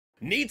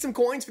Need some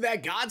coins for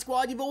that God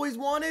Squad you've always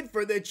wanted?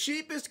 For the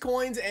cheapest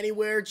coins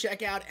anywhere,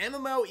 check out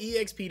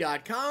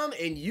MMOEXP.com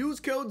and use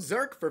code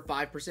ZIRK for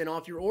 5%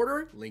 off your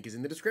order. Link is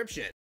in the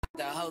description.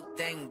 The whole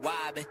thing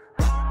wobbin',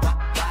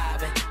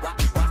 wobbin',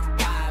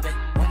 wobbin'.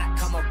 When I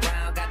come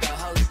around, got the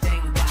whole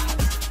thing wobbin'.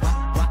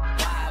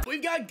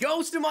 We've got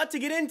Ghost of Mutt to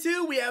get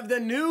into. We have the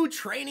new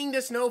Training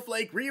to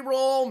Snowflake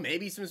reroll,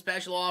 maybe some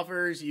special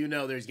offers. You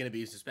know there's going to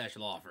be some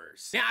special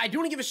offers. Now, I do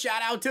want to give a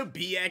shout out to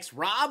BX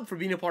Rob for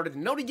being a part of the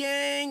Noti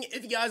Gang.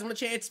 If you guys want a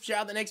chance to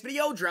shout out the next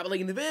video, drop a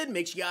link in the vid.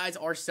 Make sure you guys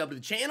are subbed to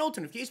the channel,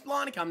 turn notification bell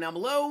on, and comment down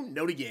below,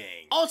 Noti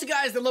Gang. Also,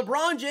 guys, the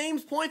LeBron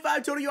James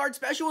 0.5 total yard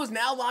special is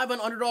now live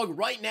on Underdog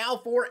right now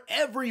for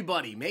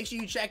everybody. Make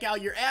sure you check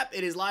out your app.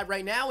 It is live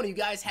right now, and you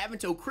guys have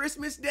until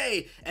Christmas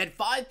Day at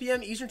 5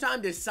 p.m. Eastern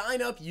Time to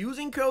sign up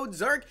using code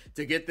ZIRK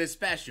to get this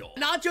special.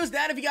 Not just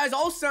that, if you guys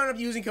all sign up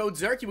using code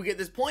ZIRK, you will get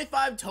this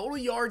 0.5 total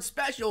yard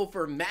special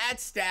for Matt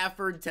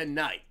Stafford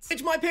tonight.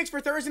 It's my picks for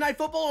Thursday Night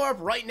Football are up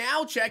right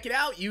now. Check it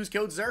out. Use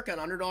code ZIRK on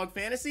Underdog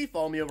Fantasy.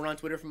 Follow me over on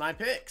Twitter for my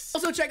picks.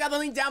 Also, check out the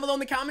link down below in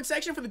the comment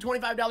section for the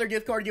 $25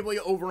 gift card giveaway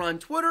over on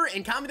Twitter.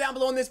 And comment down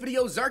below in this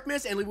video,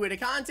 ZIRKmas, and leave a way to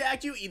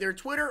contact you, either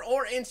Twitter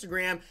or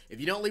Instagram. If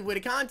you don't leave a way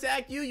to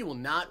contact you, you will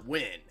not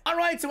win.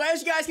 Alright, so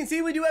as you guys can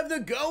see, we do have the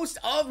Ghost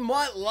of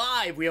Mutt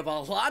live. We have a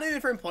lot of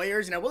different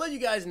players, and I will let you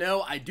guys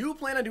know, I do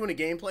plan on doing a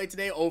gameplay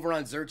today over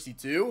on Zirksee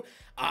too,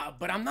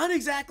 but I'm not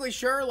exactly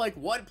sure like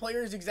what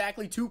players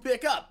exactly to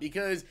pick up,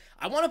 because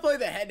I want to play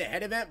the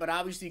head-to-head event, but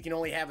obviously you can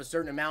only have a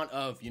certain amount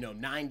of,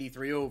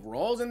 93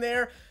 overalls in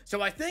there.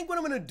 So I think what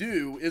I'm going to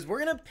do is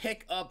we're going to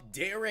pick up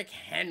Derrick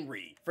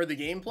Henry for the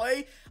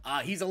gameplay.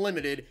 He's a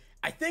limited.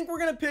 I think we're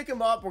going to pick him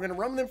up, we're going to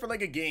run them for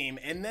like a game,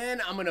 and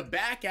then I'm going to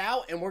back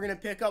out, and we're going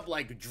to pick up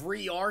like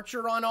Dre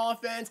Archer on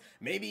offense,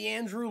 maybe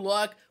Andrew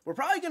Luck. We're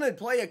probably going to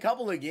play a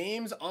couple of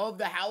games of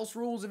the house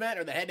rules event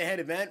or the head-to-head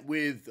event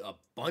with a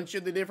bunch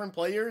of the different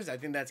players. I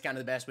think that's kind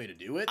of the best way to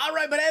do it. All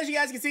right, but as you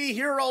guys can see,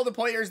 here are all the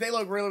players. They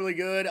look really, really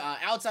good.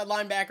 Outside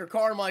linebacker,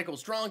 Carmichael,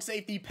 strong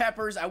safety,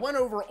 Peppers. I went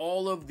over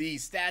all of the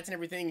stats and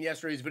everything in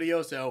yesterday's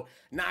video, so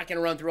not going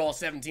to run through all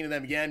 17 of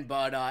them again,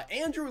 but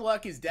Andrew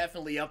Luck is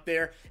definitely up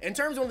there. In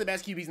terms of one of the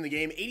best QBs in the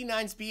game,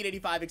 89 speed,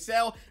 85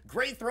 excel,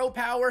 great throw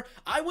power.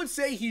 I would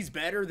say he's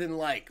better than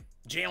like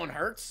Jalen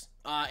Hurts.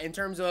 In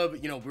terms of,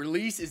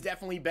 release is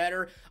definitely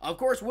better. Of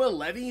course, Will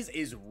Levis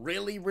is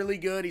really, really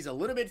good. He's a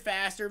little bit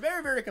faster,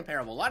 very, very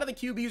comparable. A lot of the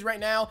QBs right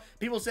now,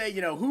 people say,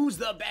 who's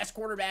the best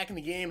quarterback in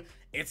the game?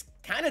 It's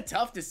kind of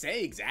tough to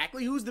say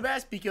exactly who's the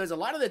best, because a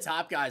lot of the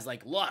top guys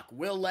like Luck,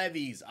 Will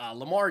Levis,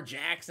 Lamar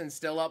Jackson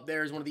still up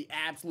there as one of the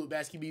absolute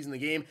best QBs in the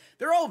game.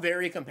 They're all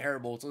very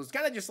comparable. So it's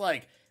kind of just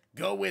like,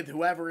 go with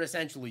whoever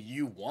essentially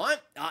you want.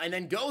 And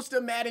then Ghost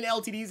of Madden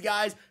LTDs,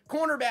 guys.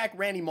 Cornerback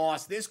Randy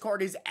Moss. This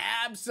card is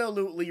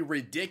absolutely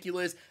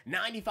ridiculous.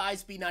 95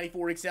 speed,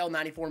 94 excel,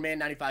 94 man,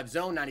 95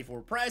 zone,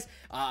 94 press.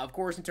 Of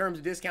course, in terms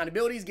of discount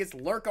abilities, gets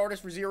Lurk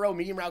Artist for 0,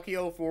 Medium Route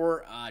KO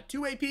for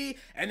 2 AP.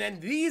 And then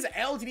these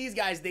LTDs,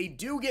 guys, they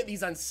do get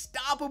these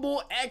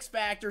Unstoppable X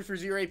Factors for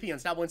 0 AP.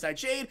 Unstoppable Inside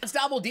Shade,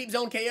 Unstoppable Deep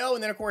Zone KO,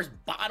 and then, of course,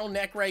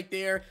 Bottleneck right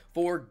there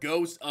for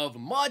Ghost of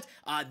Mutt.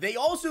 They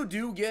also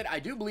do get, I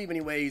do believe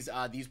anyways,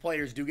 these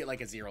players do get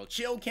like a 0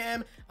 chill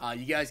chem.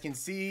 You guys can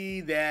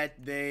see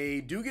that they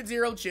do get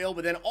 0 chill,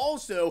 but then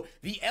also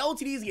the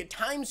LTDs get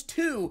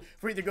 ×2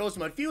 for either Ghost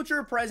of Mutt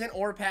future, present,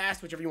 or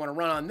past, whichever you want to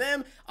run on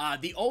them.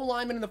 The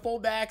O-linemen and the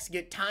fullbacks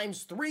get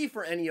 ×3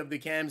 for any of the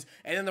chems,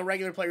 and then the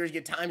regular players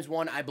get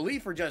 ×1, I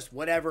believe, for just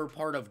whatever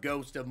part of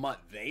Ghost of Mutt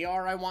they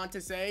are, I want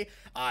to say.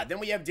 Then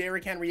we have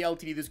Derrick Henry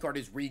LTD. This card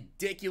is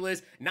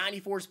ridiculous.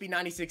 94 speed,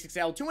 96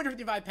 excel,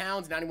 255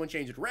 pounds, 91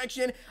 change of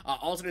direction.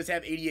 Also does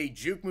have 88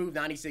 juke move,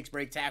 96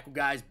 break tackle,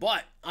 guys,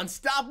 but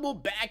Unstoppable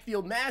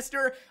Backfield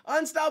Master,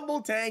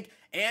 Unstoppable Tank,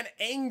 and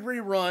Angry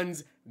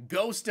Runs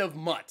Ghost of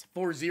Mutt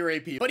for 0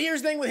 AP. But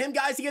here's the thing with him,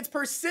 guys, he gets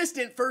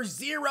Persistent for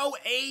 0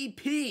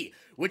 AP,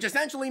 which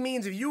essentially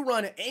means if you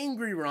run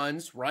Angry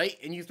Runs, right,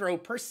 and you throw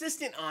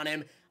Persistent on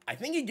him, I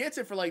think he gets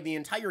it for like the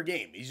entire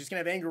game. He's just gonna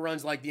have Angry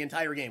Runs like the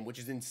entire game, which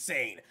is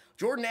insane.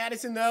 Jordan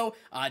Addison, though,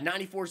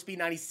 94 speed,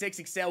 96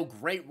 excel,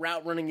 great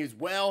route running as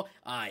well.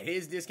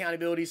 His discount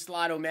ability,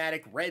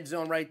 Slot-O-Matic, red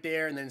zone right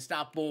there, and then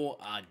Unstoppable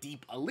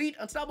Deep Elite,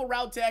 Unstoppable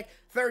Route Tech,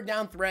 third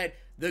down threat.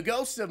 The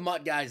Ghosts of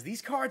Mutt, guys, these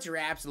cards are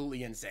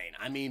absolutely insane.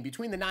 I mean,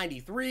 between the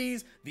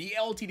 93s, the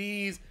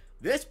LTDs,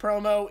 this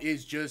promo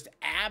is just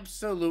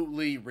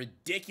absolutely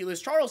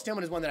ridiculous. Charles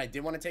Tillman is one that I did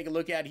want to take a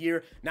look at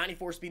here.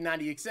 94 speed,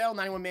 90 excel,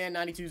 91 man,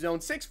 92 zone,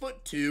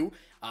 6'2".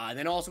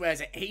 Then also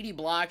has an 80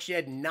 block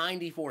shed,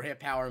 94 hit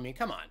power. I mean,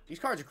 come on. These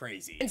cards are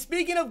crazy. And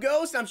speaking of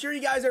Ghost, I'm sure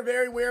you guys are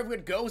very aware of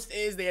what Ghost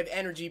is. They have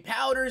energy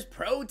powders,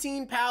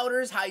 protein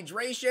powders,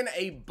 hydration,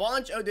 a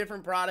bunch of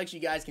different products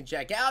you guys can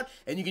check out.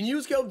 And you can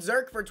use code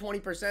ZIRK for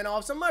 20%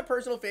 off. Some of my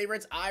personal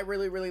favorites, I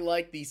really, really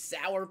like the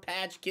Sour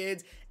Patch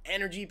Kids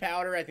energy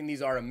powder. I think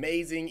these are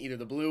amazing, either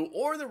the blue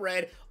or the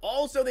red.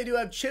 Also, they do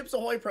have Chips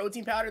Ahoy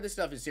protein powder. This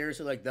stuff is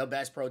seriously like the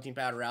best protein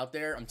powder out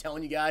there. I'm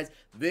telling you guys,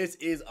 this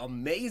is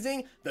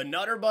amazing. The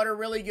Nutter butter,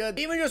 really good.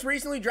 They even just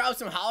recently dropped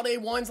some holiday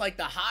ones like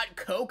the hot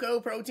cocoa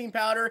protein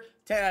powder.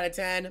 10 out of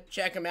 10.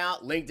 Check them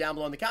out. Link down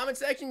below in the comment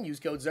section. Use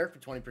code ZERK for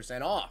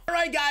 20% off. All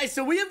right, guys,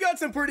 so we have got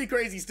some pretty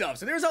crazy stuff.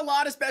 So there's a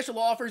lot of special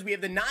offers. We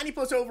have the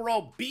 90+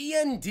 overall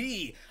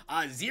BND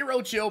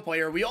Zero Chill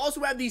player. We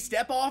also have these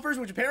step offers,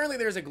 which apparently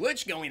there's a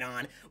glitch going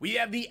on. We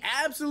have the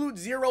Absolute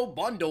Zero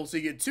bundle. So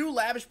you get 2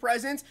 lavish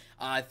presents,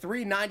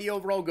 390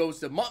 overall goes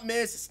to Mutt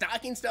Miss,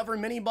 stocking stuffer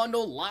mini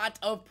bundle, lot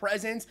of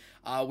presents.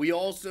 We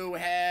also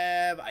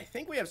have, I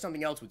think we have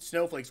something else with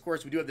snowflakes. Of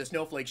course, we do have the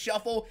snowflake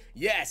shuffle.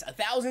 Yes,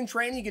 1,000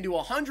 training. You can do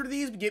 100 of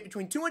these. We get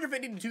between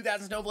 250 to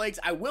 2,000 snowflakes.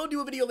 I will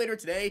do a video later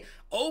today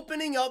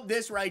opening up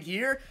this right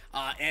here,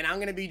 and I'm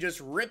going to be just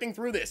ripping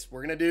through this. We're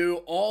going to do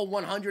all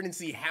 100 and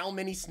see how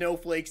many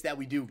snowflakes that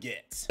we do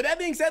get. But that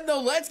being said,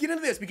 though, let's get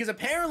into this because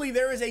apparently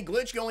there is a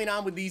glitch going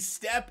on with these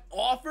step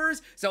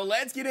offers. So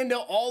let's get into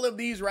all of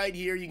these right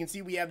here. You can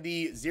see we have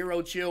the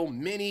Zero Chill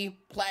Mini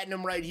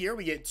Platinum right here.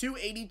 We get 2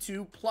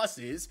 82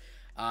 pluses.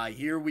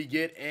 Here we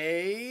get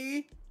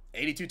a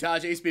 82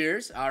 Tajay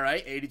Spears. All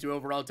right, 82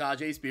 overall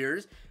Tajay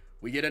Spears.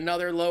 We get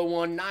another low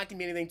one, not gonna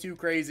be anything too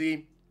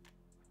crazy.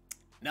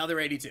 Another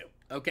 82.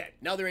 Okay,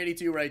 another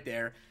 82 right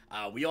there.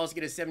 We also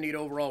get a 78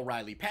 overall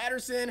Riley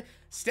Patterson.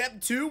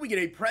 Step 2, we get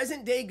a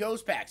present day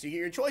ghost pack. So you get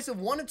your choice of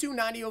 1 of 2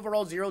 90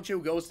 overall Zero Chill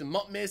ghosts and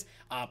Mutt Miss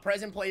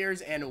present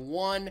players and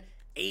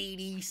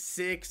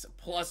 186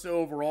 plus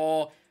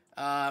overall.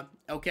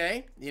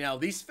 Okay, you know,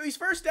 these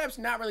first steps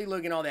not really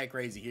looking all that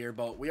crazy here,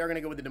 but we are going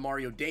to go with the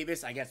DeMario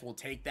Davis. I guess we'll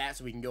take that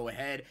so we can go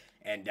ahead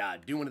and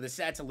do one of the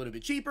sets a little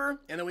bit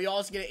cheaper. And then we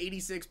also get an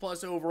 86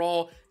 plus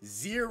overall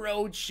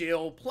Zero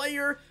Chill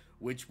player,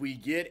 which we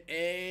get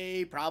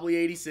a probably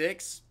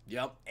 86.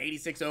 Yep,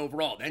 86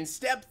 overall. Then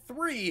step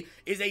 3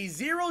 is a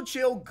Zero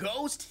Chill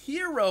Ghost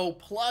Hero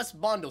Plus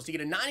bundle. So you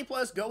get a 90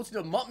 plus Ghost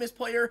to Mutt Miss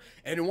player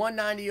and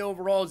 190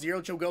 overall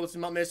Zero Chill Ghost to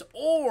Mutt Miss,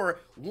 or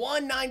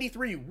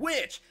 193,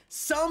 which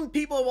some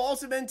people have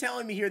also been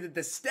telling me here that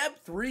the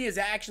step 3 is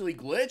actually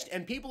glitched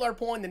and people are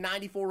pulling the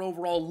 94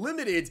 overall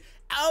limiteds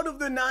out of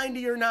the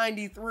 90 or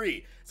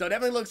 93. So it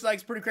definitely looks like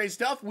it's pretty crazy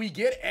stuff. We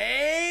get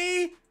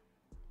a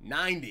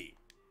 90.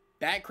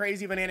 That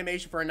crazy of an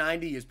animation for a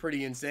 90 is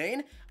pretty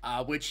insane,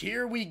 which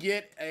here we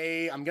get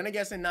a, I'm going to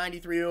guess a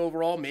 93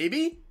 overall,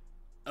 maybe?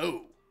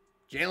 Oh,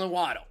 Jalen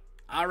Waddle.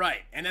 All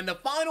right, and then the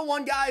final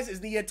one, guys,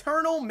 is the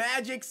Eternal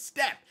Magic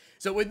Step.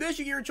 So with this,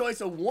 you get your choice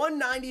of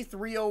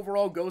 193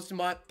 overall Ghost to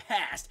Mutt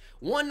past,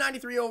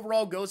 193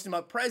 overall Ghost to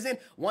Mutt present,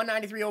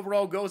 193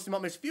 overall Ghost to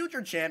Mutt Miss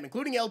future champ,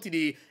 including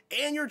LTD,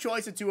 and your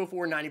choice of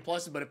 204 90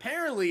 pluses, but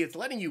apparently it's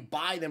letting you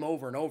buy them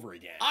over and over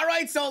again. All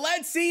right, so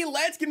let's see.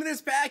 Let's get into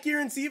this pack here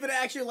and see if it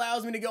actually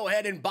allows me to go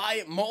ahead and buy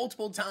it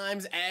multiple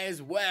times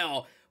as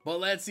well. But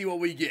let's see what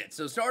we get.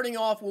 So starting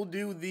off, we'll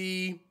do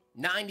the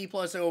 90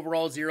 plus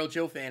overall Zero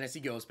Chill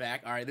Fantasy Ghost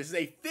Pack. All right, this is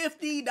a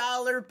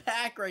 $50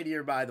 pack right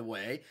here, by the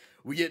way.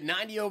 We get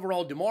 90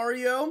 overall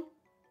DeMario.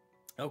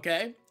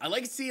 Okay, I'd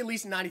like to see at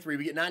least a 93.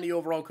 We get 90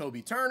 overall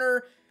Kobe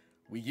Turner.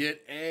 We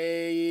get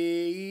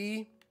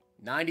a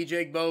 90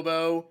 Jake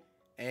Bobo.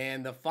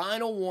 And the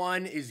final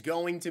one is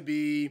going to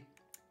be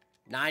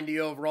 90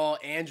 overall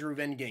Andrew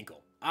Van Ginkel.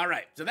 All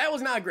right, so that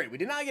was not great. We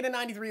did not get a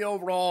 93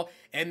 overall.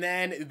 And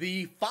then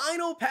the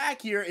final pack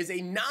here is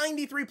a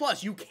 93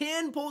 plus. You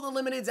can pull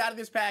the limiteds out of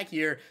this pack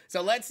here.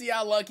 So let's see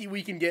how lucky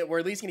we can get. We're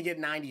at least going to get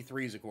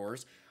 93s, of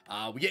course.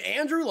 We get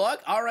Andrew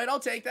Luck. All right, I'll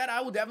take that. I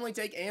will definitely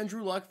take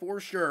Andrew Luck for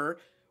sure.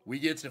 We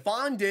get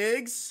Stephon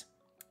Diggs.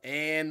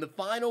 And the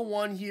final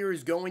one here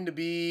is going to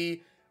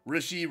be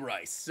Rashee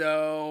Rice.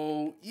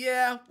 So,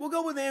 yeah, we'll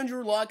go with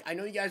Andrew Luck. I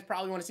know you guys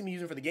probably want to see me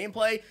use him for the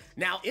gameplay.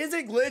 Now, is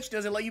it glitched?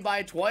 Does it let you buy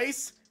it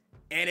twice?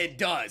 And it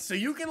does. So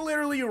you can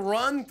literally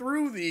run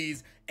through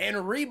these and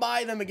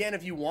rebuy them again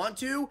if you want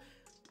to.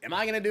 Am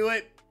I going to do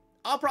it?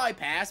 I'll probably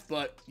pass,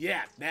 but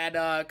yeah,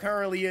 that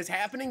currently is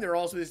happening. There are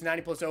also this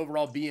 90 plus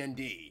overall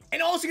BND.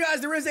 And also,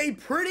 guys, there is a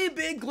pretty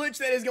big glitch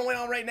that is going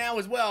on right now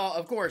as well.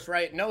 Of course,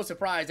 right? No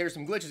surprise, there's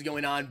some glitches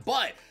going on,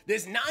 but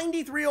this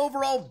 93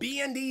 overall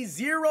BND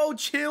Zero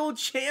Chill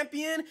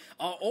Champion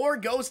or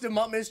Ghost of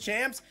Mutt Miss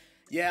champs.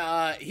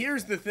 Yeah,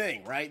 here's the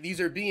thing, right?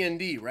 These are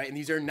BND, right? And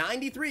these are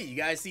 93. You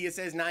guys see it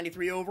says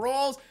 93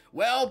 overalls?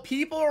 Well,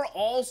 people are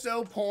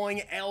also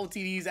pulling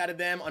LTDs out of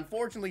them.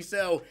 Unfortunately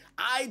so,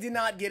 I did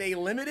not get a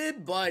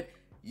limited, but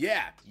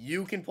yeah,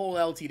 you can pull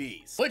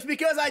LTDs. Which,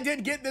 because I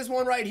did get this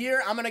one right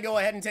here, I'm going to go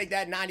ahead and take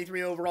that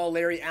 93 overall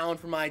Larry Allen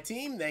from my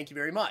team. Thank you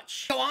very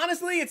much. So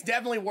honestly, it's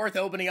definitely worth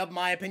opening up, in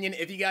my opinion.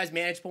 If you guys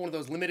manage to pull one of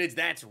those limiteds,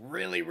 that's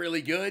really,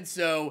 really good.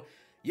 So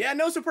yeah,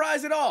 no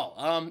surprise at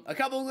all. A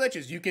couple of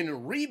glitches. You can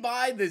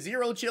rebuy the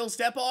Zero Chill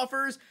step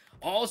offers.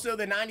 Also,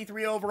 the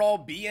 93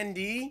 overall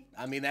BND.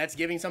 I mean, that's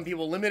giving some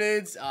people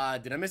limiteds.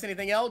 Did I miss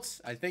anything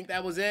else? I think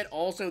that was it.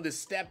 Also, the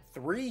step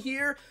 3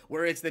 here,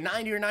 where it's the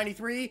 90 or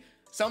 93.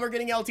 some are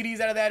getting LTDs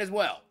out of that as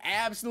well.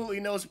 Absolutely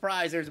no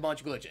surprise, there's a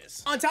bunch of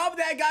glitches. On top of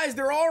that, guys,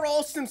 there are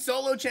also some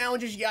solo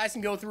challenges you guys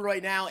can go through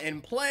right now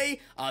and play.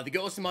 The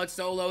Ghost of Mud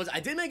solos. I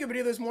did make a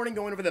video this morning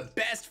going over the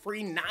best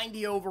free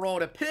 90 overall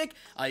to pick.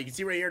 You can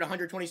see right here at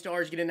 120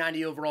 stars, you get a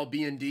 90 overall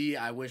B&D.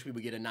 I wish we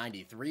would get a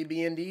 93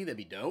 B&D. That'd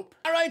be dope.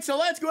 All right, so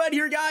let's go ahead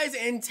here, guys,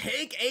 and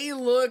take a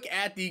look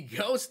at the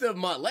Ghost of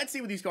Mud. Let's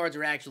see what these cards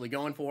are actually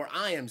going for.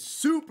 I am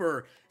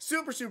super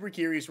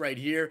curious right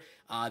here.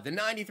 The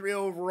 93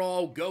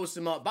 overall Ghost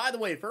of Mud. By the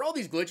way, for all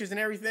these glitches and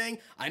everything,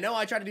 I know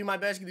I try to do my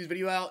best to get these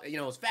videos out, you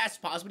know, as fast as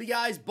possible to you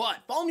guys, but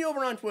follow me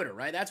over on Twitter,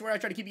 right? That's where I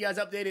try to keep you guys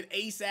updated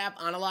ASAP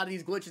on a lot of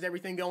these glitches,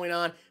 everything going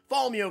on.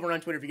 Follow me over on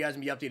Twitter if you guys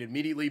can be updated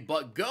immediately.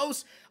 But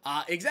Ghosts,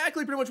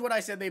 exactly pretty much what I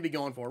said they'd be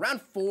going for.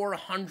 Around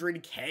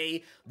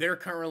 400K they're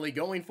currently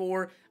going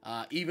for.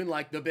 Even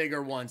like the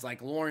bigger ones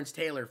like Lawrence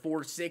Taylor,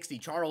 460,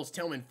 Charles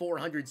Tillman,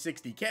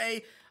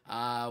 460K.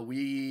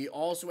 We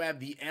also have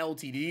the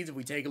LTDs if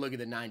we take a look at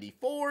the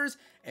 94s,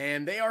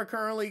 and they are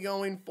currently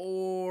going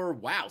for,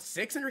 wow,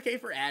 600K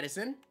for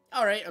Addison.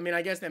 All right, I mean,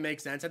 I guess that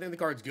makes sense. I think the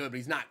card's good, but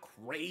he's not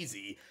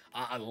crazy.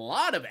 A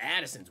lot of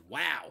Addisons,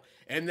 wow.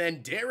 And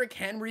then Derrick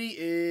Henry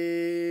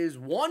is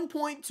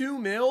 1.2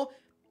 mil.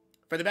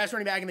 For the best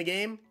running back in the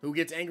game, who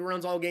gets anchor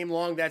runs all game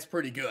long, that's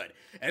pretty good.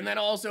 And then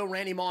also,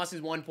 Randy Moss is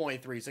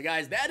 1.3. So,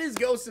 guys, that is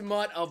Ghost of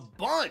Mud. A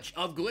bunch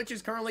of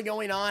glitches currently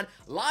going on.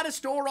 A lot of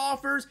store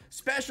offers,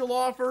 special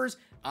offers,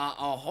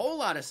 a whole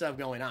lot of stuff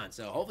going on.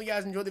 So, hopefully, you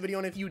guys enjoyed the video.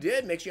 And if you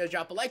did, make sure you guys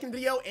drop a like in the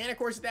video. And, of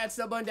course, hit that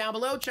sub button down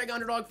below. Check out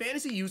Underdog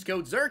Fantasy. Use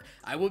code ZIRK.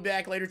 I will be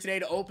back later today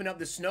to open up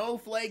the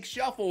Snowflake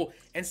Shuffle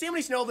and see how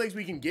many snowflakes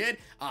we can get.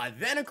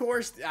 Then, of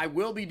course, I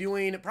will be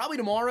doing, probably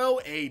tomorrow,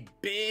 a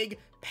big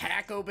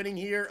pack opening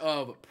here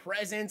of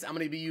presents. I'm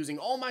going to be using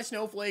all my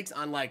snowflakes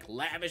on like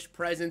lavish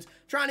presents,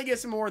 trying to get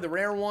some more of the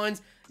rare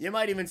ones. You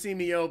might even see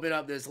me open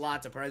up this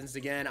lots of presents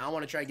again. I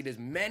want to try to get as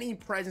many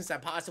presents as I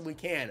possibly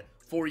can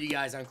for you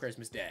guys on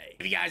Christmas Day.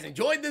 If you guys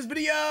enjoyed this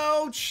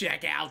video,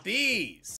 check out these.